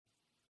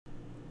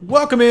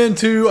Welcome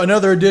into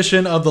another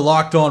edition of the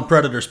Locked On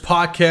Predators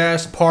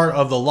podcast, part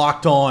of the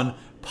Locked On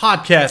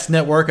Podcast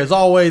Network. As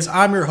always,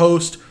 I'm your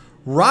host,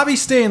 Robbie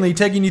Stanley,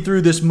 taking you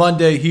through this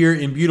Monday here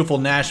in beautiful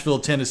Nashville,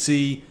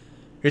 Tennessee.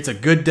 It's a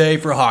good day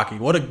for hockey.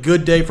 What a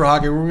good day for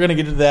hockey. We're going to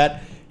get to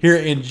that here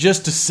in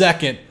just a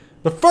second.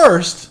 But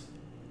first, I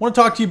want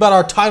to talk to you about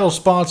our title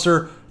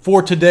sponsor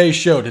for today's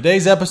show.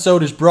 Today's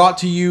episode is brought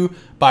to you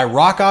by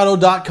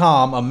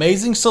RockAuto.com.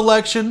 Amazing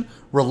selection,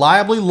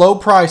 reliably low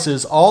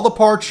prices, all the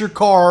parts your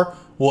car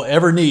will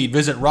ever need.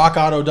 Visit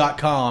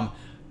RockAuto.com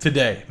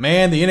today.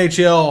 Man, the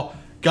NHL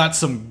got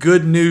some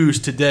good news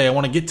today. I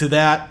want to get to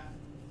that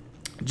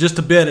just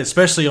a bit,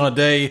 especially on a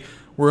day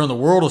where in the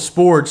world of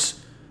sports,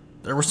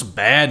 there was some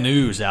bad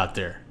news out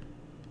there.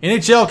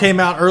 NHL came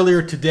out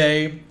earlier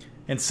today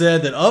and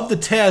said that of the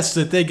tests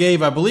that they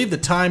gave, I believe the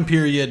time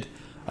period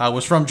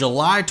was from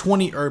July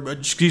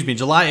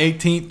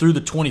 18th through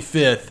the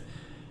 25th.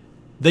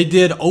 They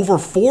did over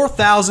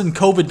 4,000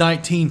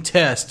 COVID-19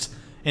 tests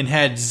and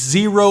had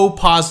zero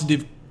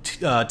positive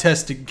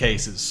testing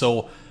cases.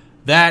 So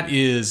that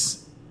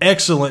is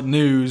excellent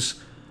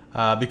news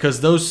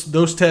because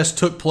those tests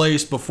took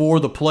place before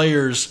the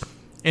players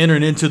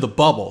entered into the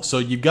bubble. So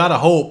you've got to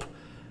hope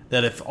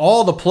that if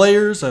all the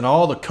players and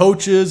all the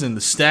coaches and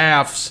the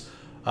staffs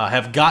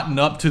have gotten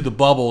up to the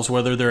bubbles,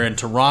 whether they're in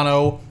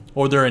Toronto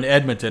or they're in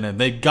Edmonton, and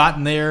they've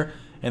gotten there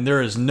and there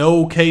is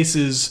no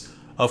cases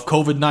of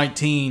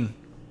COVID-19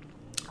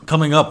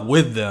 coming up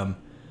with them,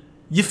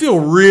 you feel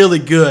really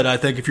good, I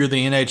think, if you're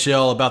the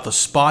NHL about the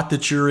spot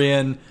that you're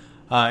in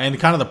and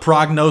kind of the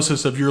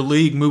prognosis of your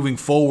league moving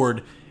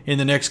forward in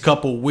the next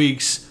couple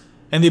weeks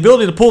and the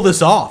ability to pull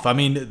this off. I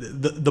mean,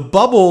 the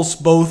bubbles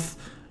both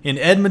in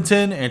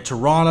Edmonton and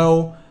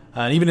Toronto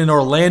and even in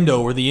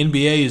Orlando, where the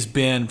NBA has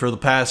been for the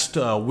past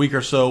week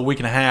or so, week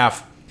and a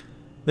half,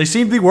 they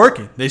seem to be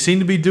working. They seem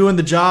to be doing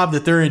the job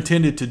that they're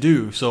intended to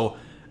do. So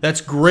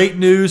that's great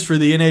news for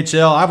the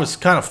NHL. I was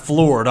kind of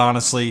floored,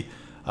 honestly,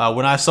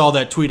 when I saw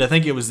that tweet. I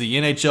think it was the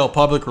NHL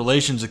Public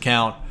Relations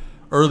account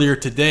earlier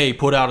today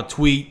put out a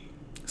tweet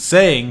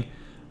saying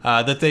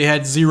that they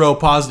had zero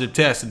positive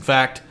tests. In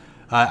fact,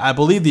 I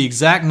believe the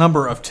exact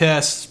number of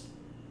tests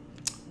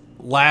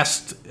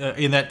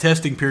in that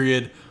testing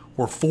period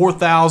were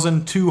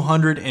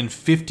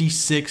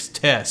 4,256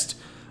 tests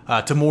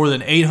to more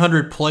than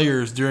 800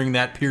 players during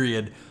that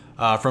period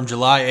from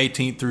July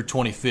 18th through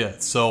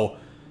 25th. So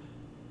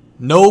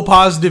no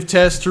positive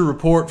tests to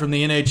report from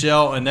the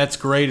NHL, and that's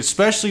great,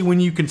 especially when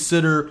you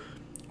consider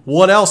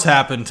what else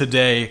happened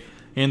today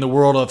in the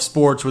world of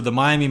sports with the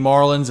Miami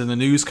Marlins and the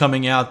news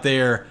coming out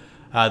there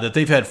that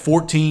they've had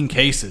 14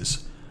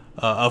 cases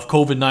of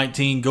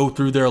COVID-19 go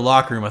through their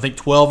locker room. I think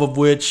 12 of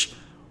which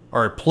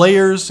are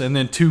players and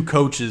then 2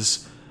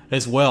 coaches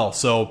as well.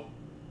 So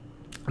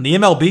the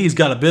MLB's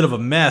got a bit of a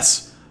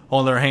mess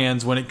on their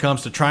hands when it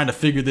comes to trying to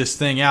figure this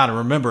thing out. And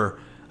remember,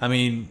 I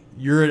mean,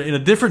 you're in a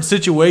different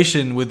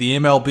situation with the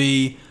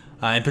MLB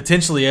and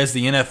potentially as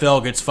the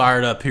NFL gets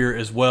fired up here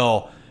as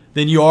well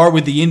than you are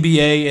with the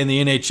NBA and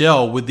the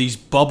NHL with these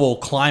bubble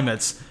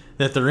climates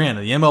that they're in.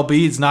 The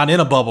MLB is not in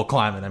a bubble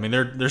climate. I mean,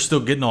 they're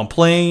still getting on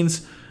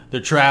planes. They're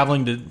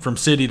traveling from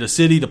city to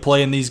city to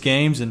play in these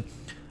games. And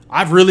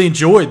I've really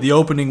enjoyed the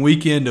opening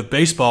weekend of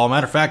baseball.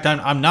 Matter of fact,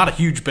 I'm not a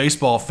huge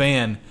baseball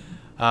fan,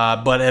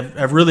 but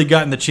have really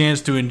gotten the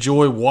chance to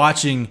enjoy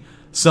watching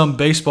some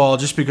baseball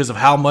just because of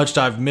how much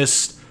I've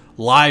missed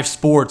live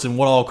sports and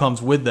what all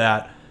comes with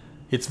that.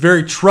 It's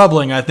very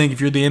troubling, I think, if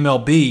you're the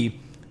MLB,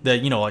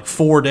 that, like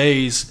 4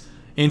 days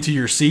into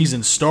your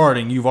season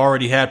starting, you've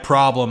already had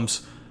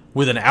problems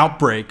with an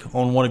outbreak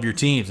on one of your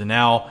teams. And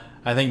now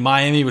I think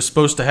Miami was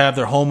supposed to have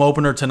their home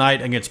opener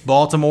tonight against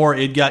Baltimore.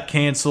 It got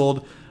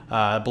canceled.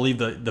 I believe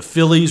the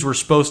Phillies were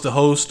supposed to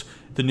host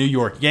the New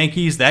York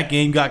Yankees. That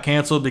game got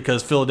canceled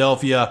because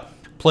Philadelphia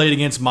played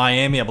against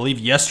Miami, I believe,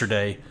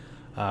 yesterday,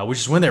 which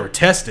is when they were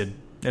tested.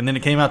 And then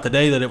it came out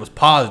today that it was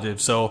positive.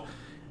 So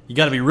you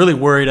got to be really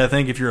worried, I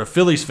think, if you're a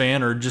Phillies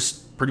fan or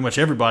just pretty much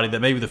everybody,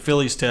 that maybe the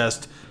Phillies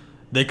test,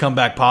 they come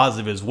back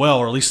positive as well,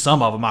 or at least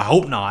some of them. I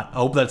hope not. I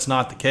hope that's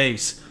not the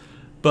case.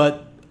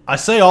 But I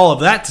say all of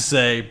that to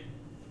say,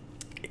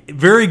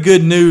 very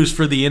good news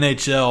for the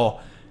NHL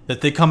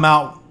that they come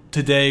out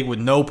today with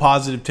no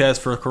positive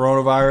test for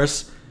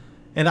coronavirus.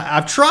 And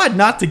I've tried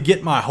not to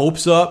get my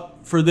hopes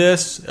up for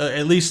this,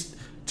 at least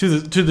to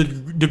the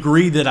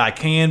degree that I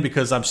can,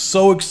 because I'm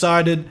so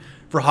excited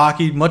for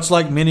hockey. Much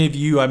like many of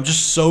you, I'm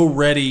just so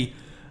ready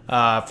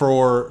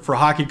for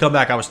hockey to come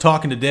back. I was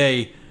talking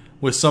today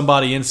with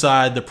somebody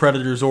inside the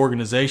Predators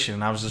organization,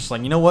 and I was just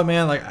like, you know what,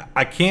 man? Like,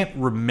 I can't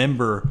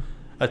remember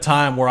a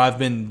time where I've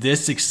been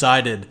this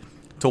excited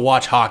to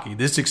watch hockey,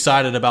 this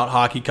excited about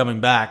hockey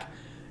coming back.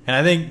 And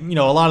I think,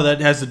 a lot of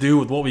that has to do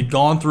with what we've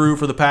gone through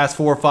for the past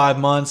 4 or 5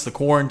 months, the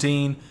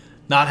quarantine,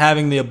 not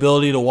having the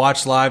ability to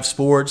watch live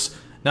sports,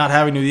 not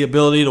having the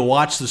ability to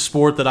watch the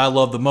sport that I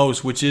love the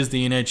most, which is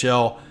the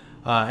NHL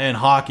and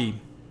hockey.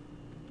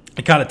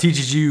 It kind of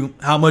teaches you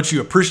how much you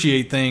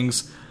appreciate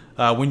things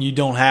when you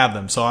don't have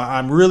them. So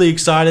I'm really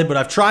excited, but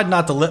I've tried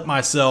not to let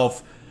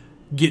myself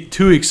get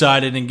too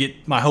excited and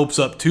get my hopes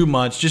up too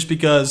much, just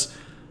because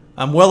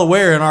I'm well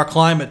aware in our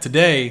climate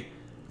today,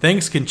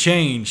 things can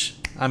change,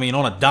 on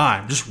a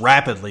dime, just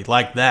rapidly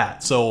like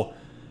that. So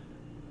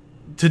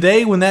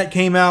today when that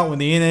came out, when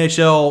the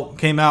NHL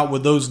came out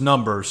with those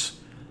numbers,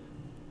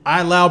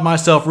 I allowed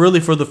myself really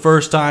for the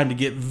first time to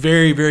get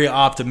very, very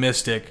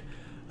optimistic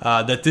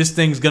that this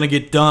thing's going to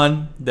get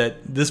done,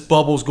 that this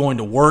bubble's going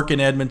to work in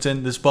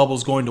Edmonton, this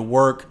bubble's going to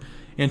work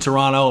in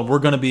Toronto, and we're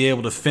going to be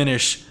able to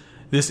finish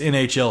this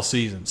NHL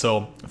season.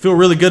 So I feel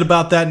really good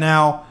about that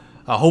now.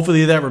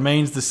 Hopefully that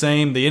remains the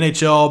same. The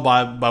NHL,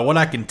 by what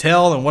I can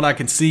tell and what I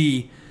can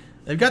see,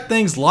 they've got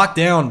things locked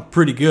down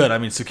pretty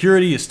good.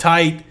 Security is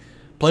tight.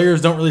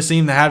 Players don't really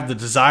seem to have the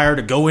desire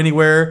to go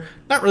anywhere.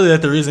 Not really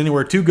that there is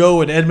anywhere to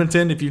go in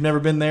Edmonton. If you've never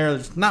been there,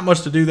 there's not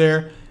much to do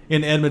there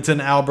in Edmonton,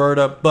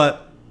 Alberta.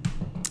 But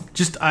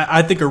just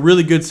I think a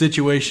really good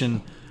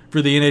situation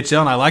for the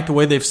NHL, and I like the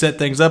way they've set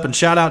things up. And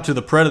shout out to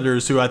the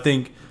Predators, who I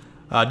think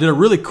did a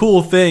really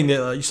cool thing.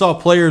 That you saw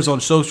players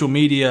on social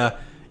media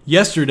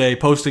yesterday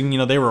posting,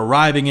 they were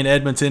arriving in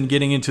Edmonton,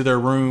 getting into their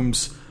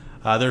rooms,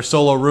 their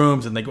solo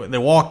rooms, and they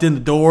walked in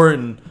the door,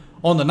 and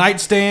on the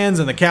nightstands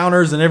and the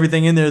counters and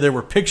everything in there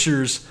were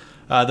pictures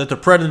that the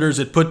Predators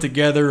had put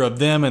together of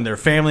them and their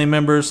family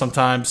members,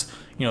 sometimes,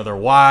 their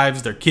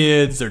wives, their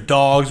kids, their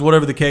dogs,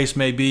 whatever the case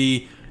may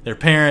be, their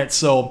parents.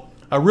 So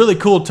a really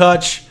cool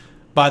touch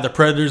by the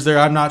Predators there.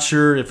 I'm not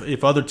sure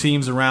if other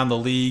teams around the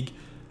league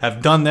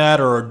have done that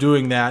or are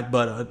doing that,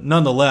 but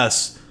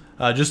nonetheless,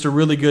 just a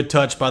really good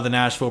touch by the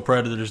Nashville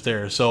Predators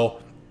there.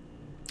 So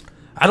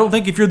I don't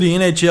think if you're the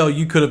NHL,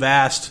 you could have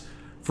asked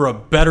for a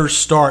better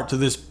start to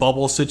this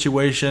bubble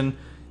situation.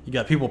 You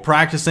got people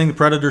practicing. The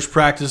Predators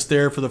practiced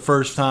there for the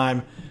first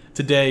time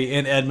today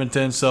in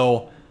Edmonton.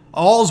 So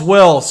all's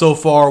well so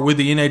far with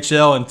the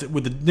NHL, and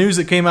with the news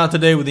that came out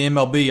today with the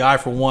MLB, I,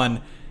 for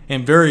one,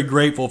 am very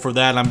grateful for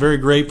that. I'm very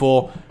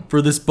grateful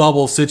for this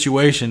bubble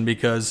situation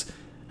because,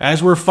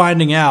 as we're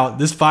finding out,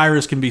 this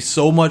virus can be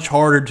so much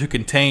harder to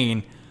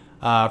contain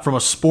from a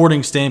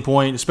sporting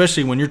standpoint,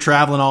 especially when you're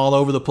traveling all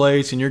over the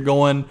place and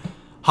you're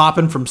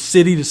hopping from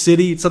city to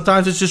city.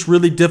 Sometimes it's just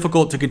really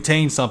difficult to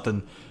contain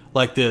something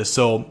like this.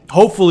 So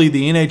hopefully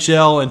the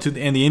NHL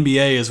and the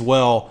NBA as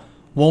well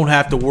won't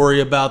have to worry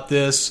about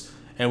this,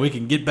 and we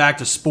can get back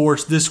to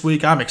sports this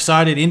week. I'm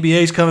excited.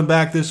 NBA's coming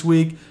back this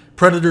week.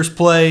 Predators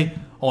play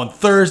on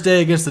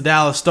Thursday against the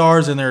Dallas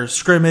Stars in their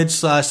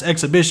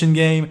scrimmage/exhibition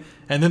game,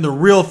 and then the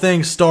real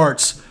thing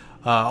starts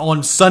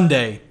on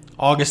Sunday,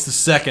 August the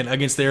 2nd,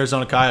 against the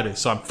Arizona Coyotes.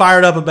 So I'm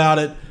fired up about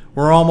it.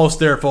 We're almost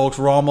there, folks.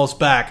 We're almost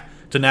back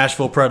to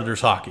Nashville Predators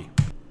hockey.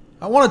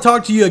 I want to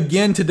talk to you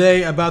again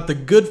today about the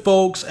good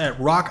folks at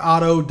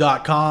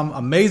RockAuto.com.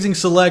 Amazing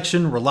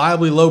selection,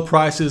 reliably low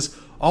prices,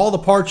 all the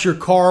parts your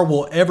car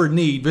will ever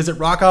need. Visit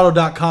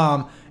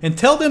RockAuto.com and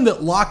tell them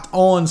that Locked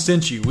On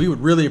sent you. We would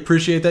really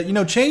appreciate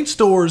that. Chain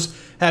stores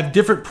have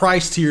different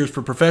price tiers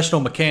for professional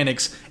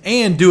mechanics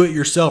and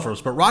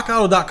do-it-yourselfers, but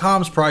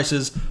RockAuto.com's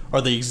prices are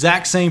the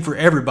exact same for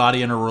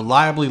everybody and are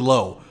reliably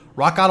low.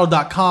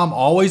 RockAuto.com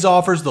always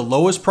offers the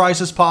lowest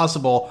prices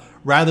possible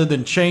rather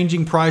than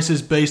changing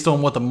prices based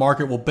on what the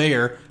market will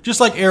bear,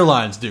 just like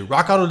airlines do.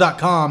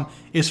 RockAuto.com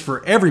is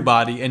for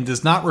everybody and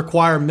does not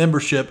require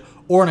membership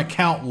or an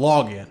account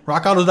login.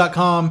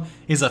 RockAuto.com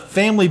is a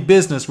family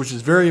business, which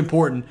is very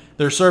important.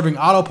 They're serving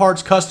auto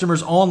parts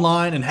customers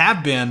online and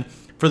have been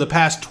for the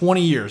past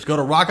 20 years. Go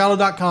to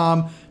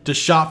RockAuto.com to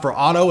shop for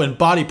auto and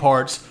body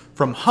parts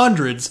from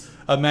hundreds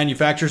of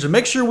manufacturers. And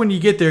make sure when you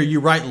get there, you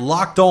write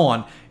Locked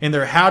On in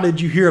their How Did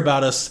You Hear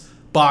About Us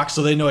box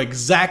so they know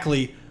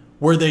exactly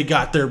where they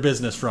got their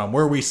business from,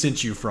 where we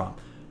sent you from.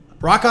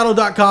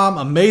 RockAuto.com,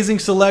 amazing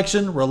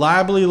selection,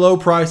 reliably low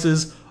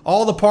prices,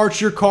 all the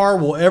parts your car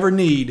will ever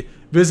need.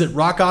 Visit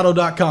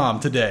RockAuto.com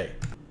today.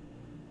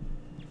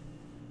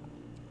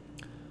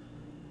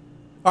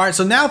 All right,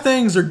 so now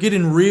things are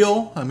getting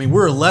real.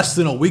 We're less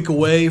than a week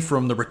away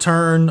from the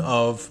return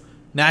of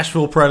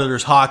Nashville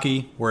Predators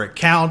hockey, where it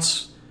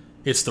counts.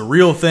 It's the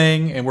real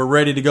thing, and we're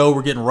ready to go.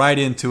 We're getting right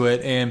into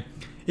it. And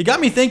it got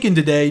me thinking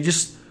today,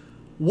 just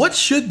what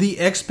should the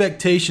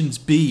expectations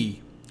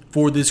be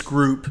for this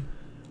group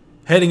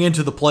heading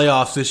into the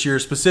playoffs this year,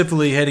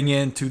 specifically heading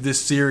into this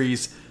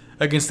series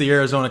against the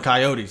Arizona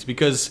Coyotes?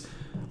 Because,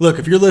 look,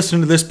 if you're listening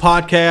to this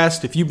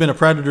podcast, if you've been a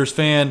Predators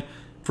fan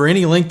for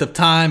any length of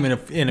time and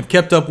have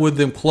kept up with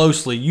them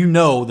closely, you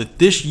know that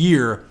this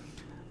year,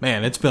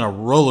 man, it's been a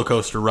roller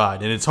coaster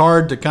ride. And it's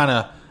hard to kind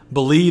of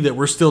believe that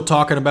we're still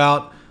talking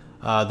about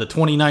the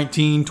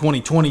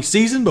 2019-2020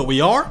 season, but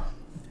we are.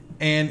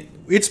 And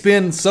it's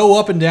been so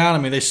up and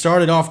down. They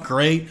started off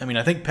great.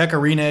 I think Pekka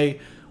Rinne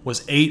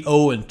was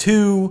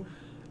 8-0-2.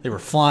 They were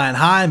flying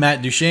high.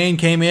 Matt Duchene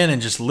came in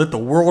and just lit the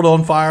world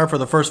on fire for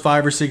the first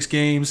 5 or 6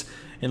 games.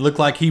 It looked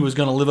like he was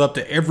going to live up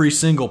to every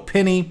single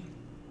penny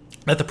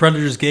that the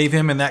Predators gave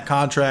him in that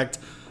contract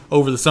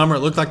over the summer. It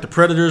looked like the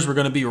Predators were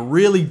going to be a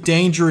really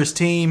dangerous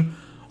team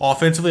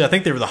offensively. I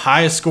think they were the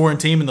highest scoring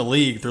team in the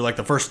league through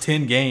the first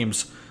 10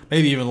 games,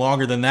 maybe even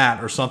longer than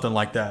that or something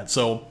like that.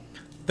 So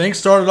things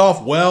started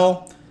off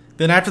well.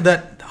 Then after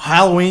that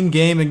Halloween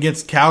game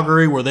against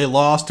Calgary where they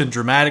lost in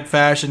dramatic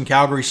fashion.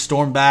 Calgary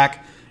stormed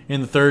back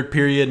in the third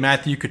period.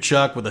 Matthew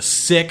Tkachuk with a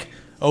sick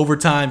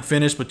overtime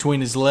finish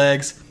between his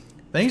legs.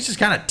 Things just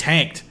kind of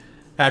tanked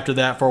after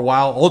that for a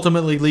while,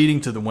 ultimately leading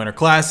to the Winter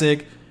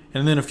Classic.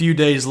 And then a few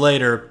days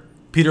later,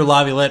 Peter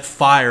Laviolette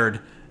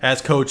fired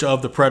as coach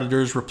of the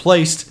Predators,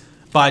 replaced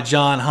by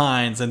John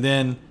Hines. And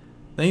then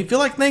they feel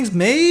like things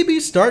maybe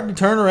starting to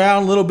turn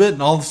around a little bit,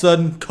 and all of a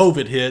sudden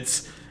COVID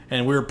hits,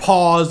 and we were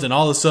paused, and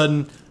all of a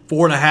sudden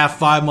 4.5,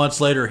 5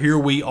 months later, here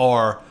we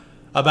are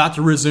about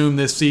to resume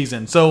this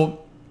season.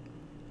 So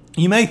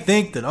you may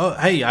think that, oh,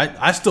 hey,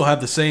 I still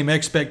have the same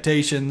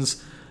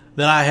expectations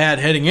that I had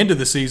heading into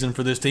the season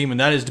for this team, and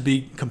that is to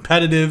be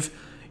competitive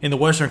in the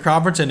Western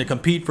Conference and to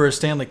compete for a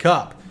Stanley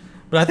Cup.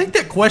 But I think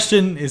that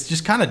question is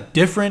just kind of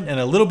different and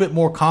a little bit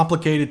more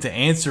complicated to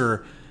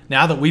answer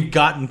now that we've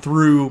gotten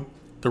through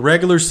the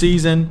regular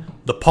season,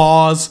 the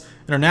pause,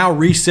 and are now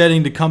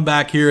resetting to come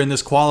back here in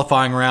this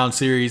qualifying round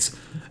series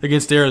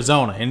against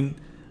Arizona. And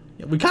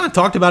we kind of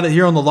talked about it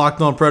here on the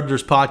Locked On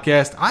Predators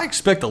podcast. I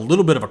expect a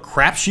little bit of a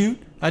crapshoot.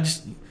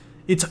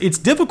 It's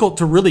difficult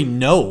to really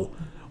know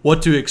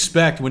what to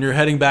expect when you're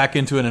heading back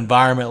into an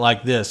environment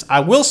like this.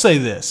 I will say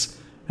this,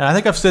 and I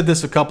think I've said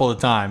this a couple of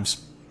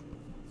times.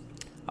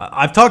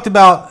 I've talked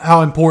about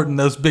how important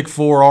those big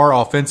four are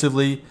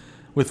offensively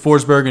with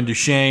Forsberg and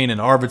Duchesne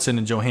and Arvidsson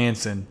and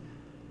Johansson.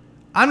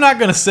 I'm not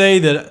going to say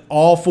that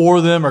all four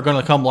of them are going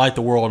to come light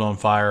the world on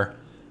fire,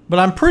 but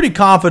I'm pretty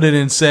confident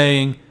in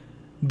saying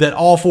that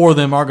all four of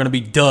them are going to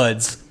be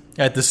duds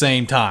at the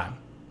same time.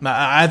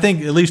 I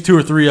think at least two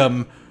or three of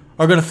them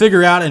are going to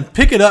figure out and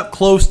pick it up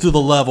close to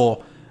the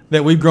level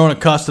that we've grown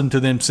accustomed to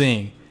them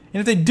seeing.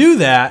 And if they do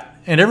that,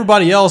 and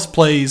everybody else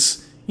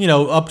plays,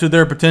 up to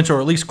their potential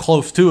or at least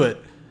close to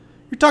it,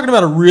 you're talking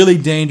about a really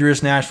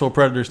dangerous Nashville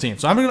Predators team.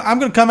 So I'm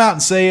going to come out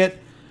and say it.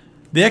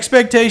 The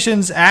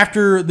expectations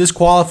after this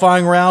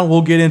qualifying round,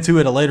 we'll get into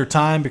at a later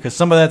time because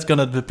some of that's going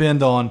to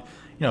depend on,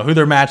 who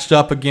they're matched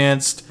up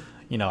against,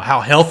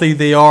 how healthy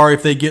they are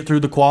if they get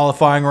through the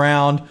qualifying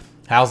round,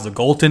 how's the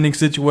goaltending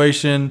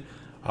situation,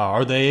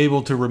 are they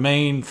able to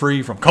remain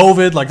free from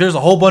COVID? Like, there's a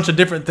whole bunch of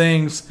different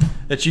things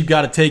that you've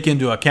got to take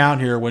into account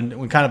here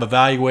when kind of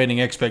evaluating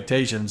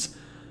expectations.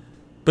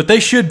 But they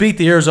should beat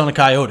the Arizona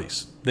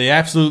Coyotes. They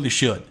absolutely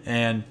should.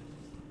 And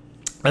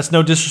that's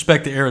no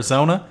disrespect to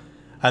Arizona.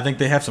 I think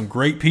they have some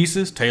great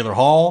pieces. Taylor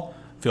Hall,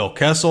 Phil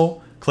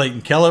Kessel,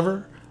 Clayton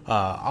Kelleher,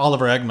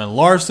 Oliver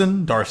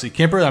Ekman-Larsson, Darcy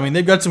Kemper. I mean,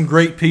 they've got some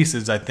great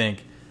pieces, I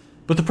think.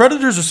 But the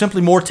Predators are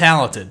simply more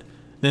talented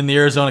than the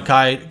Arizona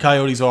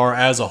Coyotes are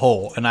as a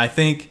whole. And I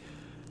think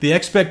the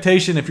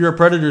expectation, if you're a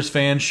Predators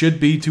fan, should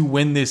be to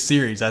win this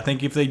series. I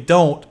think if they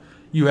don't,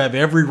 you have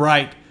every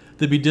right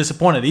to be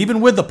disappointed.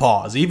 Even with the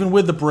pause, even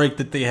with the break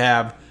that they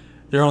have,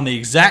 they're on the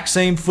exact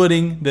same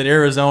footing that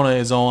Arizona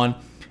is on.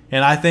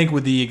 And I think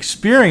with the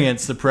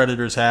experience the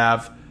Predators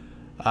have,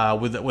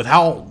 with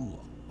how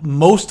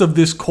most of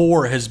this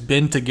core has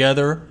been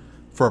together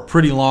for a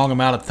pretty long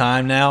amount of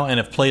time now and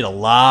have played a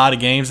lot of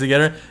games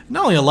together,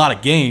 not only a lot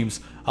of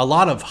games, a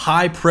lot of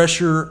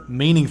high-pressure,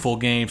 meaningful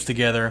games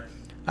together.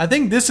 I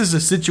think this is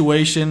a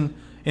situation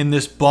in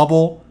this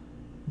bubble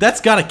that's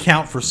got to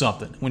count for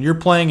something. When you're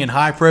playing in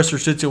high-pressure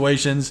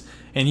situations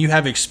and you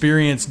have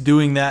experience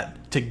doing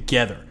that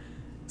together.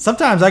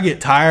 Sometimes I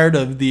get tired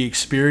of the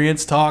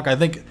experience talk. I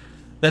think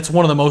that's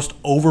one of the most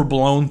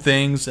overblown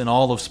things in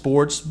all of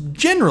sports.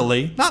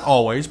 Generally, not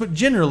always, but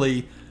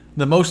generally,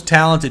 the most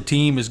talented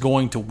team is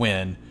going to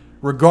win,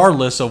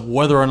 regardless of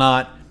whether or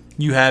not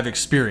you have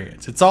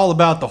experience. It's all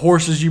about the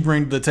horses you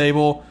bring to the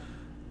table.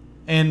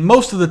 And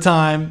most of the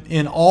time,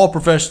 in all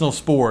professional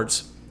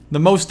sports, the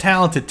most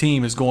talented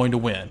team is going to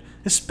win,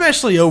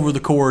 especially over the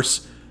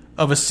course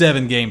of a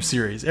 7-game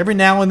series. Every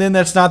now and then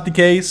that's not the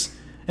case,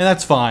 and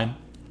that's fine.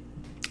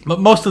 But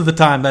most of the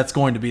time, that's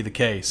going to be the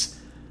case.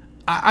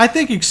 I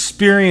think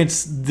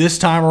experience this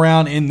time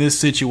around in this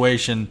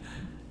situation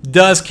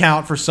does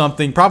count for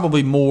something,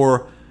 probably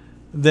more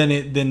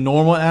than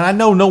normal. And I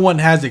know no one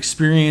has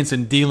experience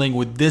in dealing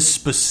with this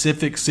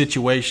specific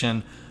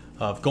situation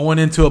of going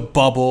into a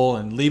bubble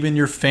and leaving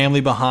your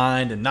family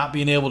behind and not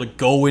being able to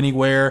go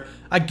anywhere.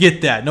 I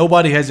get that.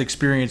 Nobody has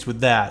experience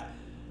with that.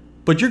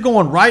 But you're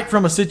going right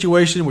from a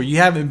situation where you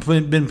haven't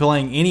been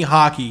playing any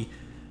hockey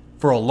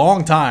for a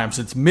long time,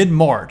 since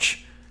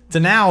mid-March, to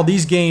now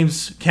these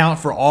games count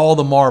for all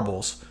the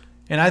marbles.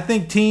 And I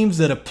think teams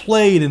that have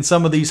played in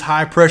some of these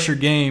high-pressure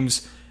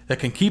games that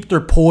can keep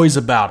their poise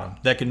about them,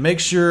 that can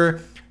make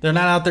sure they're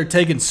not out there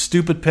taking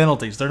stupid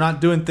penalties, they're not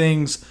doing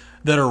things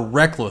that are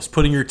reckless,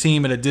 putting your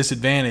team at a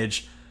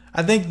disadvantage,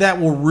 I think that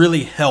will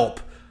really help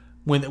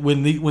when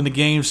the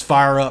games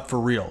fire up for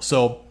real.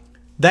 So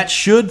that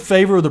should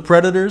favor the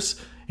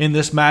Predators in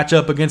this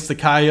matchup against the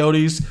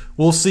Coyotes.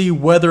 We'll see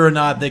whether or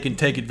not they can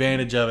take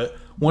advantage of it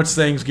once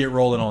things get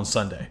rolling on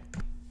Sunday.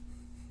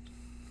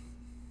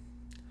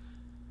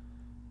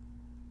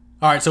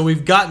 All right, so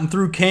we've gotten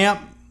through camp.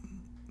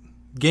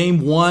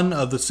 Game 1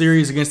 of the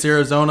series against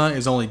Arizona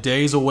is only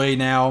days away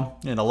now,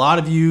 and a lot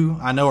of you,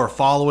 I know, are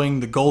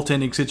following the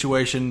goaltending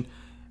situation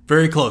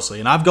very closely.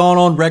 And I've gone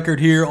on record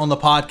here on the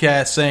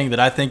podcast saying that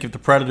I think if the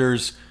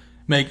Predators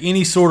make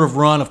any sort of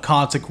run of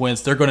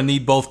consequence, they're going to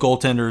need both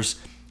goaltenders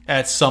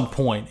at some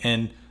point.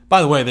 And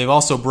by the way, they've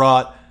also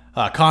brought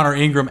Connor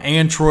Ingram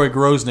and Troy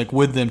Grosnick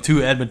with them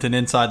to Edmonton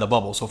inside the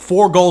bubble. So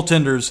 4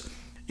 goaltenders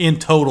in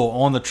total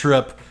on the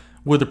trip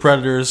with the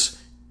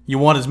Predators. You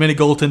want as many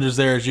goaltenders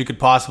there as you could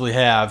possibly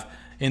have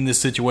in this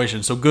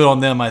situation. So good on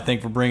them, I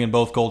think, for bringing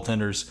both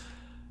goaltenders.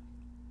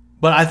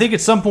 But I think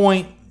at some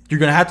point, you're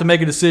going to have to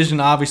make a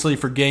decision, obviously,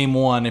 for Game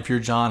 1 if you're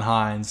John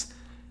Hynes.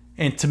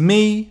 And to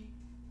me,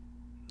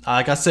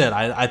 like I said,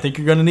 I think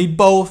you're going to need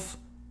both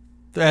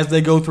as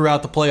they go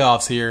throughout the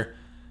playoffs here.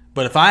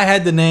 But if I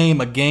had to name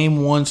a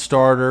Game 1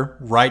 starter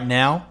right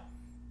now,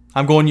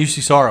 I'm going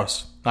UC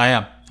Saros. I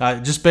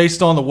am. Just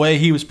based on the way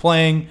he was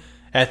playing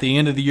at the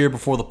end of the year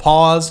before the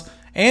pause,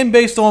 and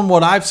based on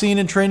what I've seen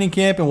in training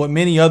camp and what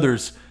many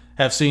others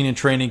have seen in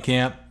training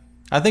camp,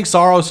 I think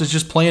Saros is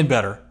just playing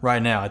better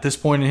right now. At this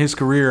point in his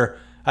career,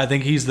 I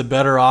think he's the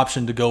better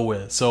option to go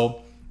with.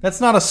 So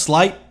that's not a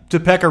slight to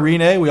Pekka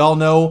Rinne. We all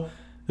know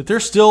that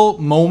there's still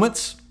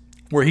moments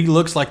where he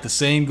looks like the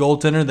same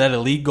goaltender, that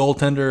elite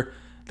goaltender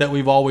that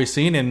we've always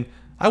seen. And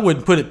I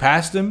wouldn't put it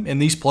past him in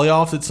these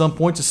playoffs at some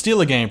point to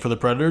steal a game for the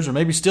Predators, or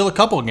maybe steal a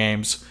couple of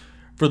games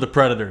for the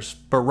Predators.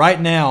 But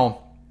right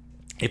now,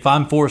 if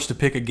I'm forced to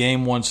pick a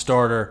Game 1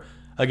 starter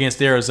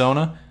against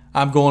Arizona,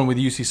 I'm going with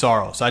UC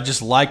Saros. I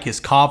just like his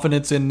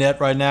confidence in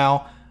net right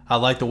now. I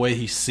like the way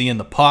he's seeing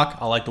the puck.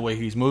 I like the way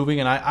he's moving.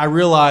 And I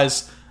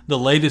realize the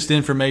latest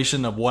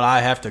information of what I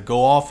have to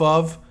go off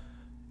of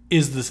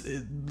is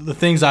the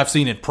things I've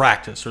seen in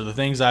practice, or the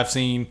things I've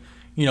seen,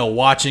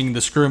 watching the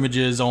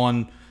scrimmages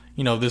on,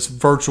 this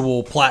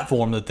virtual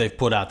platform that they've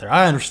put out there.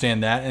 I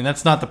understand that, and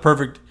that's not the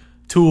perfect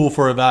tool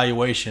for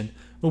evaluation.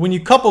 But when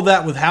you couple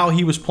that with how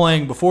he was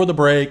playing before the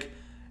break,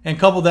 and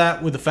couple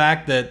that with the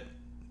fact that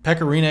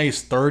Pekka Rinne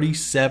is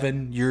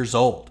 37 years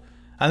old,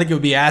 I think it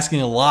would be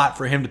asking a lot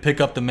for him to pick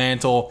up the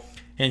mantle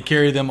and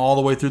carry them all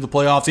the way through the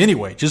playoffs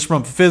anyway, just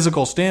from a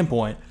physical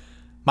standpoint.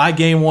 My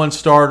Game 1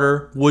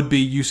 starter would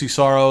be UC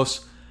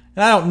Saros.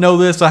 And I don't know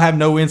this. I have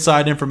no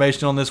inside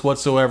information on this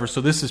whatsoever, so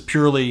this is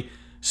purely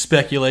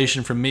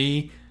speculation from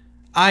me.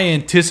 I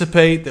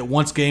anticipate that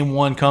once Game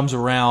 1 comes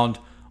around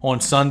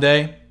on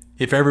Sunday,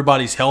 if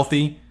everybody's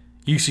healthy,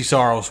 UC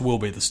Saros will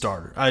be the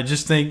starter. I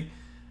just think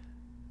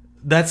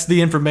that's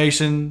the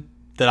information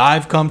that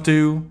I've come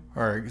to,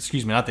 or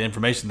excuse me, not the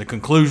information, the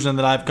conclusion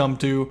that I've come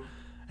to.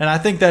 And I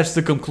think that's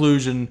the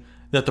conclusion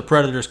that the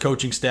Predators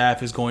coaching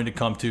staff is going to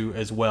come to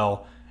as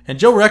well. And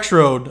Joe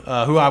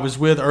Rexrode, who I was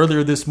with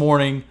earlier this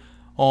morning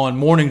on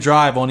Morning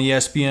Drive on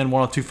ESPN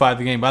 102.5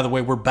 The Game. By the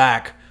way, we're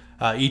back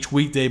each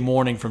weekday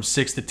morning from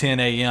 6 to 10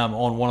 a.m.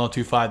 on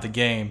 102.5 The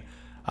Game.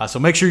 So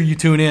make sure you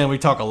tune in. We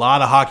talk a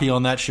lot of hockey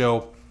on that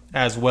show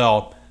as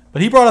well.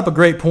 But he brought up a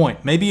great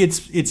point. Maybe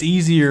it's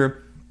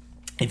easier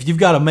if you've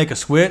got to make a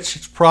switch.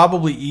 It's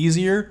probably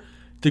easier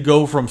to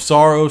go from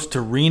Saros to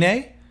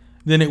Rinne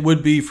than it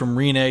would be from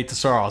Rinne to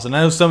Saros. And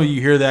I know some of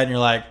you hear that and you're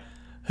like,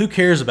 who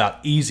cares about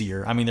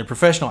easier? I mean, they're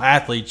professional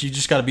athletes. You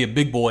just got to be a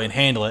big boy and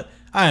handle it.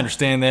 I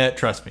understand that.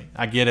 Trust me.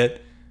 I get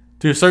it.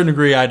 To a certain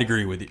degree, I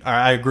agree with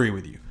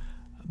you.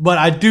 But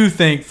I do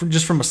think,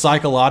 just from a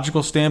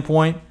psychological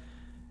standpoint,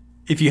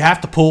 if you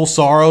have to pull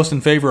Saros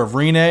in favor of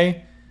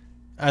Rinne,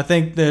 I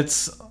think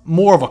that's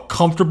more of a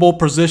comfortable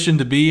position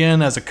to be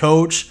in as a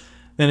coach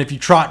than if you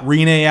trot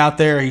Rinne out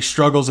there, he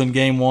struggles in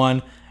Game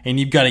 1, and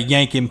you've got to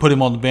yank him, put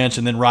him on the bench,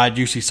 and then ride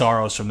UC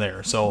Saros from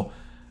there. So,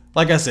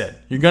 like I said,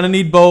 you're going to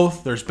need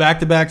both. There's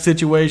back-to-back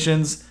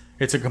situations.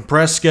 It's a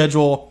compressed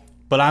schedule,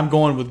 but I'm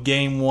going with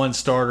Game 1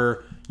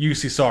 starter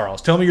UC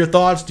Saros. Tell me your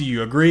thoughts. Do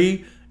you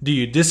agree? Do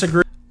you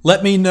disagree?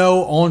 Let me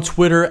know on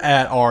Twitter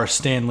at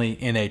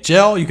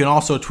 @RStanleyNHL. You can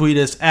also tweet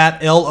us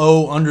at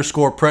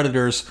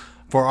 @LO_Predators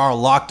for our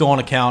Locked On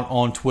account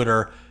on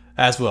Twitter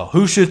as well.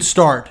 Who should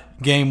start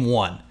Game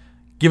 1?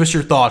 Give us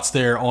your thoughts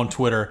there on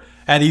Twitter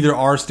at either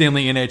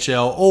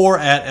 @RStanleyNHL or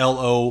at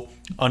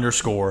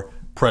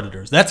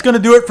 @LO_Predators. That's going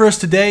to do it for us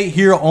today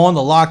here on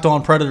the Locked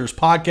On Predators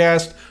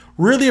podcast.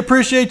 Really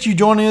appreciate you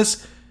joining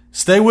us.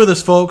 Stay with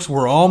us, folks.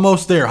 We're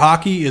almost there.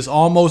 Hockey is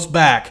almost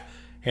back.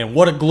 And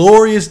what a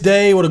glorious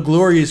day, what a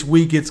glorious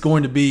week it's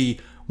going to be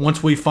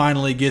once we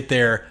finally get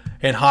there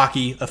and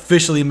hockey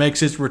officially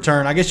makes its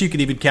return. I guess you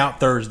could even count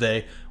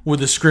Thursday with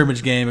the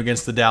scrimmage game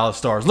against the Dallas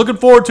Stars. Looking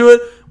forward to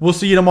it. We'll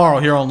see you tomorrow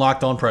here on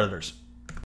Locked On Predators.